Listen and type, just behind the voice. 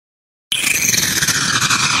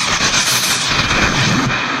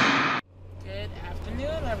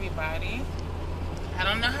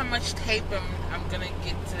much tape I'm gonna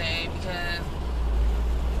get today because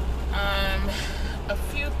a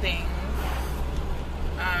few things.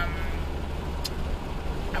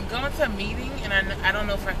 I'm going to a meeting and I don't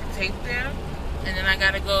know if I can tape there. And then I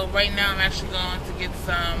gotta go, right now I'm actually going to get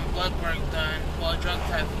some blood work done, well, drug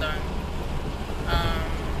test done.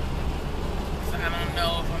 So I don't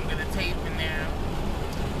know if I'm gonna tape in there.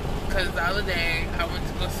 Because the other day I went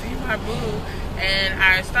to go see my boo and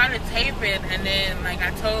I started taping and then like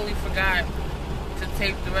I totally forgot to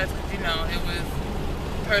tape the rest because, you know, it was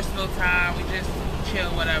personal time, we just chill,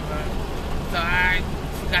 whatever. So I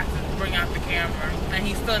forgot to bring out the camera, and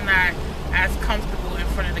he's still not as comfortable in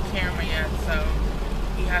front of the camera yet, so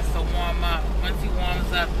he has to warm up. Once he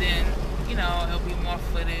warms up, then, you know, it'll be more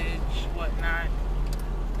footage, whatnot,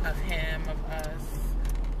 of him, of us.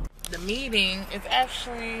 The meeting is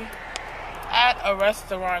actually at a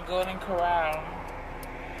restaurant, Golden Corral.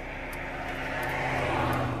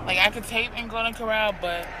 Like, I could tape in Golden Corral,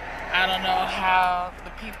 but I don't know how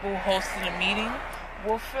the people hosting the meeting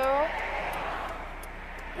will feel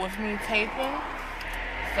with me taping,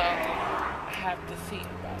 so I have to see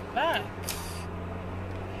about that.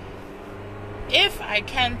 If I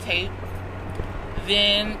can tape,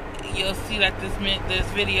 then you'll see that this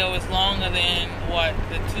video is longer than what,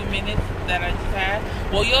 the 2 minutes that I just had.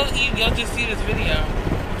 Well, you'll just see this video.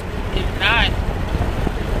 If not,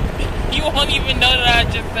 you won't even know that I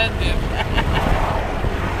just said this.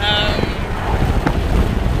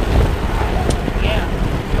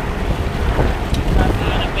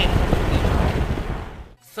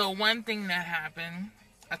 So one thing that happened,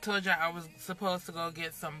 I told you I was supposed to go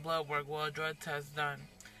get some blood work, well, a drug test done.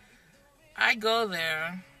 I go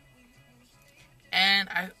there, and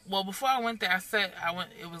before I went there,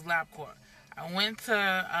 it was LabCorp. I went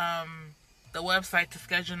to the website to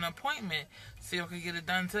schedule an appointment, see if I could get it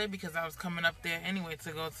done today, because I was coming up there anyway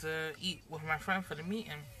to go to eat with my friend for the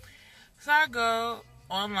meeting. So I go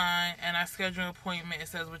online, and I schedule an appointment. It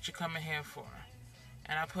says what you're coming here for.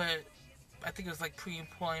 And I think it was like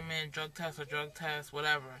pre-employment, drug test,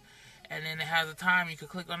 whatever. And then it has a time. You could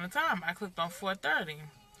click on the time. I clicked on 4:30.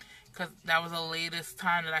 Because that was the latest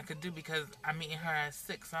time that I could do, because I'm meeting her at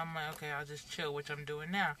 6. So I'm like, okay, I'll just chill, which I'm doing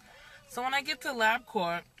now. So when I get to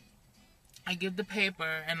LabCorp, I give the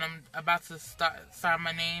paper, and I'm about to sign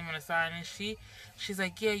my name on a sign-in sheet. She's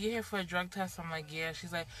like, yeah, you're here for a drug test? I'm like, yeah.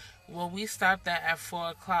 She's like, well, we stopped that at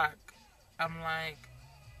 4 o'clock. I'm like,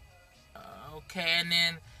 okay. And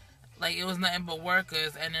then, like, it was nothing but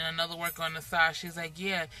workers, and then another worker on the side. She's like,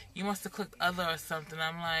 yeah, you must have clicked other or something.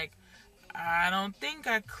 I'm like, I don't think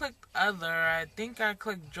I clicked other. I think I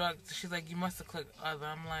clicked drugs. She's like, you must have clicked other.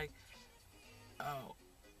 I'm like, oh,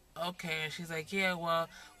 okay. And she's like, yeah, well,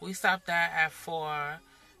 we stopped that at 4,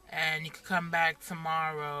 and you could come back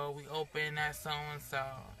tomorrow. We open at so-and-so.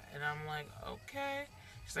 And I'm like, okay.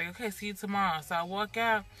 She's like, okay, see you tomorrow. So I walk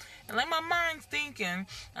out, and like my mind's thinking,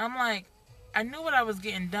 I'm like, I knew what I was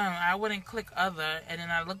getting done. I wouldn't click other, and then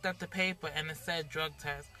I looked at the paper, and it said drug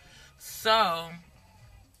test. So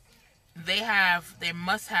they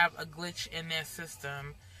must have a glitch in their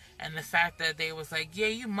system, and the fact that they was like, yeah,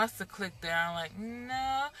 you must have clicked there. I'm like,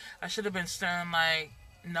 no, I should have been stern, like,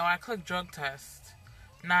 no, I clicked drug test.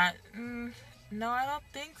 Not, no, I don't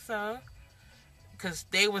think so. Because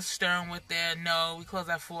they was stern with their, no, we close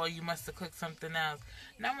at 4, you must have clicked something else.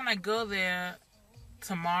 Now when I go there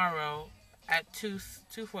tomorrow at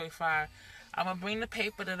 2:45, I'm going to bring the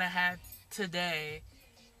paper that I had today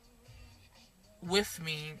with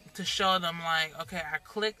me to show them, like, okay, I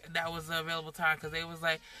clicked, that was the available time, because they was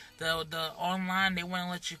like, the online, they wouldn't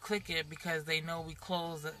let you click it because they know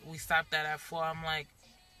we stopped that at 4. I'm like,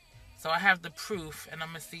 so I have the proof, and I'm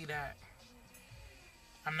going to see that.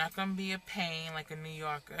 I'm not going to be a pain like a New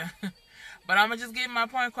Yorker, but I'm going to just get my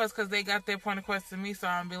point across, because they got their point across to me, so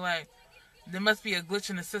I'm going to be like, there must be a glitch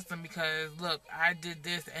in the system, because look, I did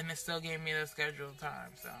this, and it still gave me the scheduled time,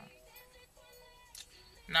 so.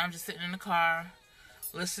 Now I'm just sitting in the car,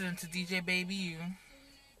 listening to DJ Baby U.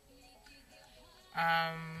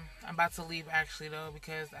 I'm about to leave, actually, though,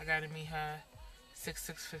 because I gotta meet her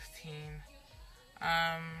 6:15.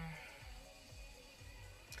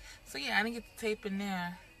 So yeah, I didn't get the tape in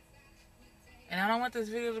there, and I don't want this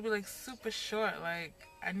video to be like super short. Like,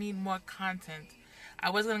 I need more content. I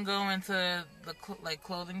was gonna go into the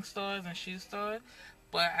clothing stores and shoe stores,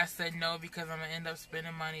 but I said no, because I'm gonna end up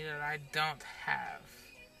spending money that I don't have.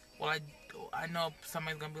 Well, I know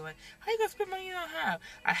somebody's going to be like, how you going to spend money you don't have?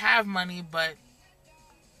 I have money, but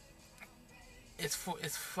it's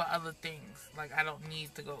for other things. Like, I don't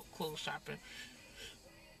need to go clothes shopping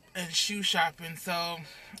and shoe shopping. So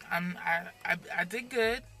I did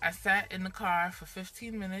good. I sat in the car for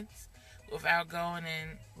 15 minutes without going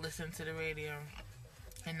and listening to the radio.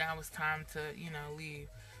 And now it's time to, leave.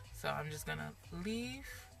 So I'm just gonna leave,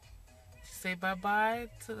 say bye-bye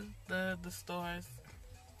to the stores.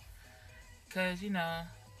 Because,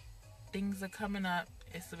 things are coming up.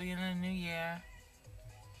 It's the beginning of the new year.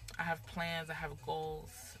 I have plans, I have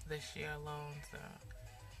goals this year alone, so.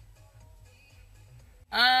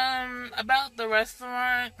 About the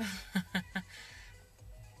restaurant,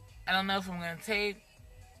 I don't know if I'm going to tape.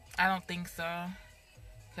 I don't think so.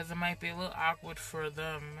 Because it might be a little awkward for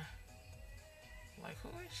them. Like, who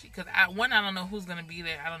is she? Because, I don't know who's going to be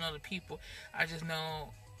there. I don't know the people. I just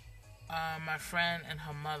know my friend and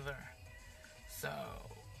her mother. So,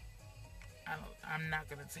 I'm not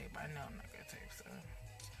going to tape. I know I'm not going to tape, so.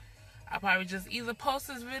 I'll probably just either post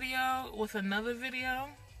this video with another video,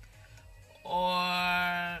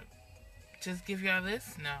 or just give y'all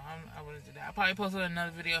this. No, I wouldn't do that. I'll probably post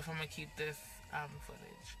another video if I'm going to keep this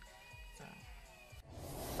footage.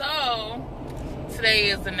 So, today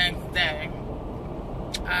is the next day.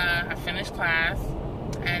 I finished class,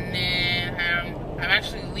 and then I'm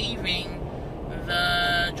actually leaving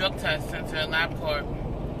the drug test center, LabCorp,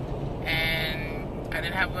 and I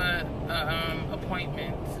didn't have a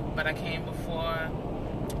appointment, but I came before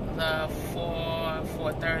the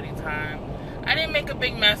 4:30 time. I didn't make a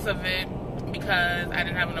big mess of it because I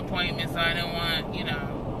didn't have an appointment, so I didn't want,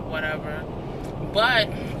 whatever. But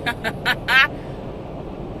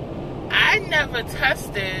I never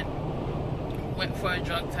went for a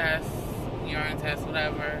drug test, urine test,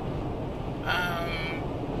 whatever,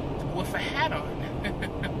 with a hat on.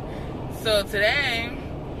 So today,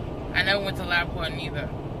 I never went to LabCorp neither,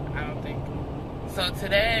 I don't think. So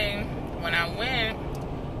today, when I went,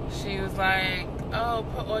 she was like, oh,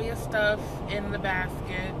 put all your stuff in the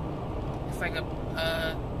basket. It's like a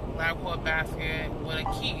LabCorp basket with a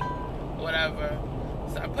key, whatever.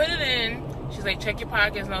 So I put it in. She's like, check your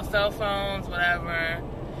pockets, no cell phones, whatever.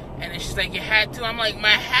 And then she's like, your hat too. I'm like, my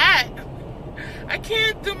hat? I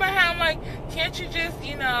can't do my hat. I'm like, can't you just,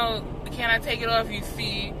 can't I take it off? You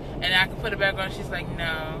see, and I can put it back on. She's like,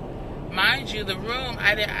 no. Mind you, the room,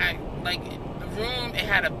 it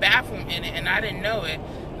had a bathroom in it, and I didn't know it.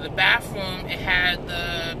 The bathroom, it had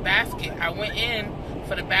the basket. I went in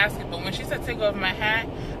for the basket, but when she said take off my hat,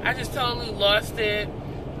 I just totally lost it.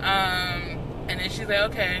 And then she's like,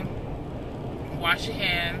 okay, wash your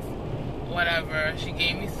hands, whatever. She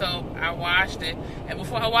gave me soap. I washed it. And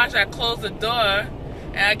before I washed it, I closed the door,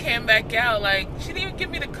 and I came back out. Like, she didn't even give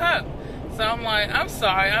me the cup. So I'm like, I'm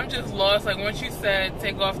sorry. I'm just lost. Like, once you said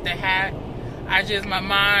take off the hat, my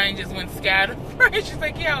mind just went scattered. She's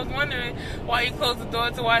like, yeah, I was wondering why you closed the door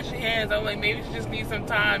to wash your hands. I'm like, maybe she just needs some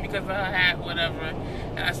time because of her hat, whatever.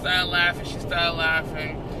 And I started laughing. She started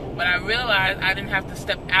laughing. But I realized I didn't have to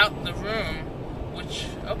step out the room, which,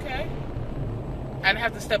 okay. I didn't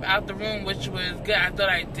have to step out the room, which was good. I thought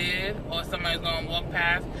I did, or somebody was going to walk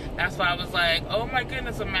past. That's why I was like, oh my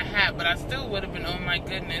goodness, with my hat. But I still would have been, oh my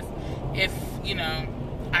goodness, if,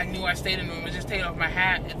 I knew I stayed in the room and just take off my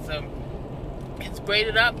hat. It's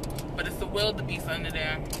braided up, but it's the wildebeest under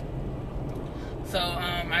there. So,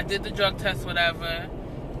 I did the drug test, whatever.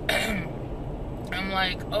 I'm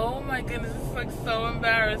like, oh my goodness, this is like so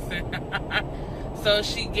embarrassing. So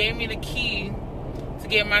she gave me the key to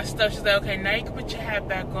get my stuff. She's like, okay, now you can put your hat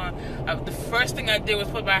back on. The first thing I did was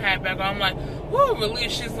put my hat back on. I'm like, woo,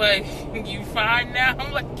 relief. She's like, you fine now?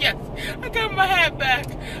 I'm like, yes, I got my hat back.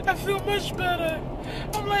 I feel much better.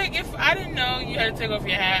 I'm like, if I didn't know you had to take off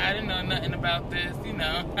your hat, I didn't know nothing about this,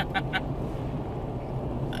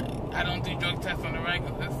 I don't do drug tests on the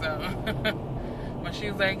regular, so. But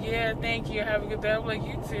she was like, yeah, thank you, have a good day. I'm like,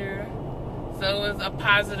 you too. So it was a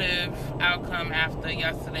positive outcome after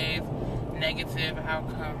yesterday's negative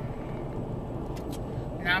outcome.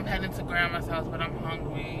 Now I'm heading to grandma's house, but I'm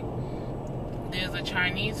hungry. There's a new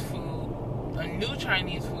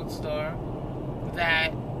Chinese food store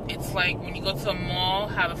that it's like when you go to a mall,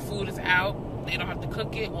 how the food is out. They don't have to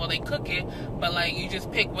cook it. Well, they cook it, but like you just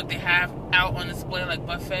pick what they have out on display, like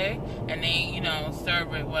buffet, and they,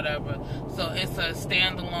 serve it, whatever. So it's a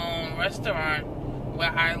standalone restaurant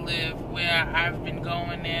where I live, where I've been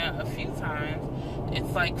going there a few times.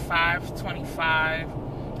 It's like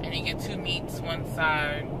 $5.25, and you get 2 meats, 1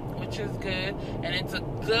 side, which is good. And it's a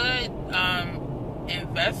good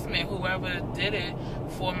investment, whoever did it,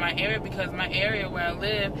 for my area, because my area where I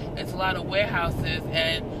live, it's a lot of warehouses,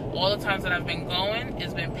 and all the times that I've been going,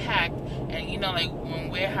 it's been packed. And like when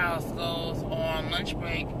warehouse goes on lunch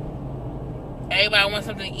break, everybody wants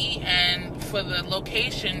something to eat, and for the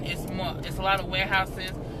location, it's a lot of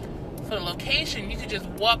warehouses. for the location, you could just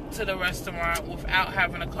walk to the restaurant without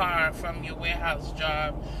having a car from your warehouse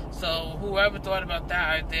job. So whoever thought about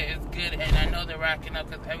that idea is good, and I know they're racking up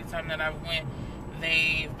because every time that I went,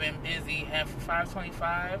 they've been busy. And for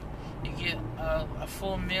 $5.25, you get a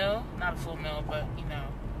full meal, not a full meal, but you know,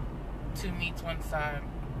 2 meats, 1 side.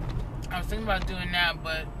 I was thinking about doing that,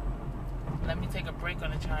 but let me take a break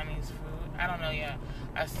on the Chinese food. I don't know yet.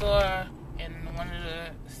 I saw in one of the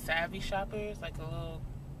Savvy Shoppers, like a little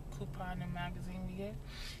coupon and magazine we get,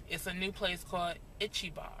 it's a new place called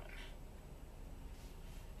Ichiban.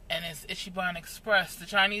 And it's Ichiban Express. The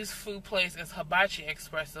Chinese food place is Hibachi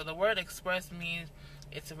Express. So the word express means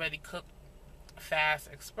it's already cooked, fast,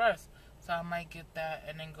 express. So I might get that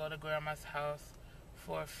and then go to grandma's house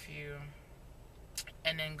for a few.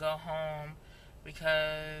 And then go home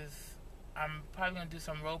because I'm probably going to do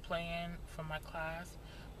some role playing for my class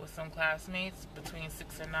with some classmates between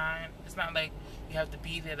 6 and 9. It's not like you have to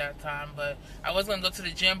be there that time, but I was going to go to the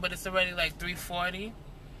gym, but it's already like 3:40.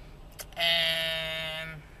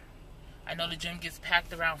 And I know the gym gets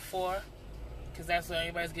packed around 4 because that's when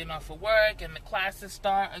everybody's getting off of work and the classes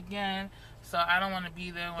start again. So I don't want to be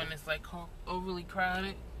there when it's like overly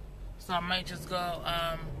crowded. So I might just go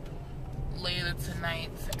later tonight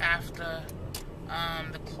after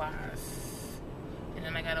the class. And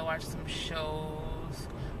then I gotta watch some shows.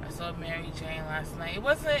 I saw Mary Jane last night. It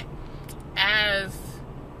wasn't as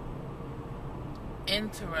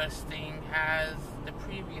interesting as the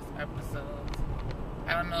previous episodes.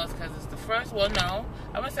 I don't know, it's because it's the first. Well, no,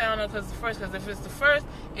 I'm gonna say I don't know because it's the first, because if it's the first,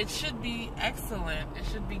 it should be excellent. It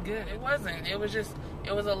should be good. It wasn't. It was just,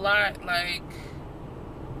 it was a lot like,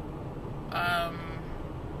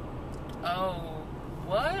 oh,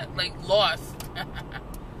 what? Like Lost.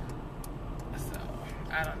 So,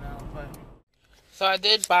 I don't know, but. So I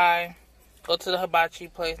did go to the hibachi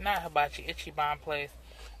place, not hibachi, Ichiban place,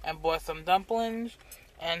 and bought some dumplings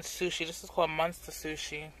and sushi. This is called Monster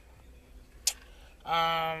Sushi.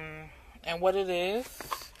 And what it is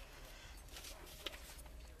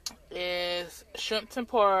shrimp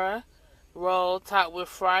tempura roll topped with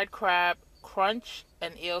fried crab, crunch,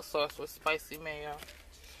 and eel sauce with spicy mayo.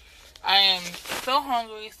 I am so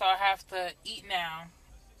hungry, so I have to eat now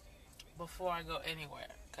before I go anywhere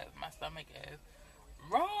because my stomach is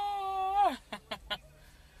raw.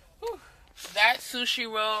 That sushi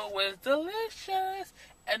roll was delicious,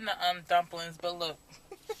 and the dumplings. But look,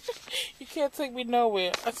 you can't take me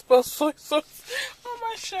nowhere. I spilled soy sauce on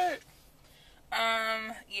my shirt.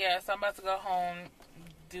 Yeah, so I'm about to go home,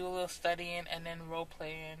 do a little studying, and then role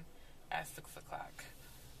playing at 6 o'clock.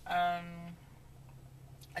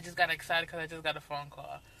 I just got excited because I just got a phone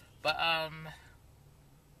call. But,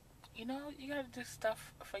 you know, you gotta do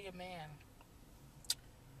stuff for your man.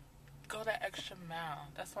 Go that extra mile.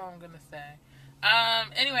 That's all I'm gonna say.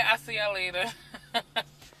 Anyway, I'll see y'all later.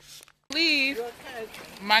 Leave.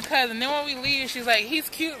 My cousin. Then when we leave, she's like, he's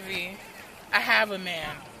cute, V. I have a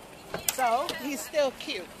man. So, he's still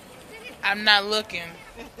cute. I'm not looking.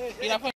 You know,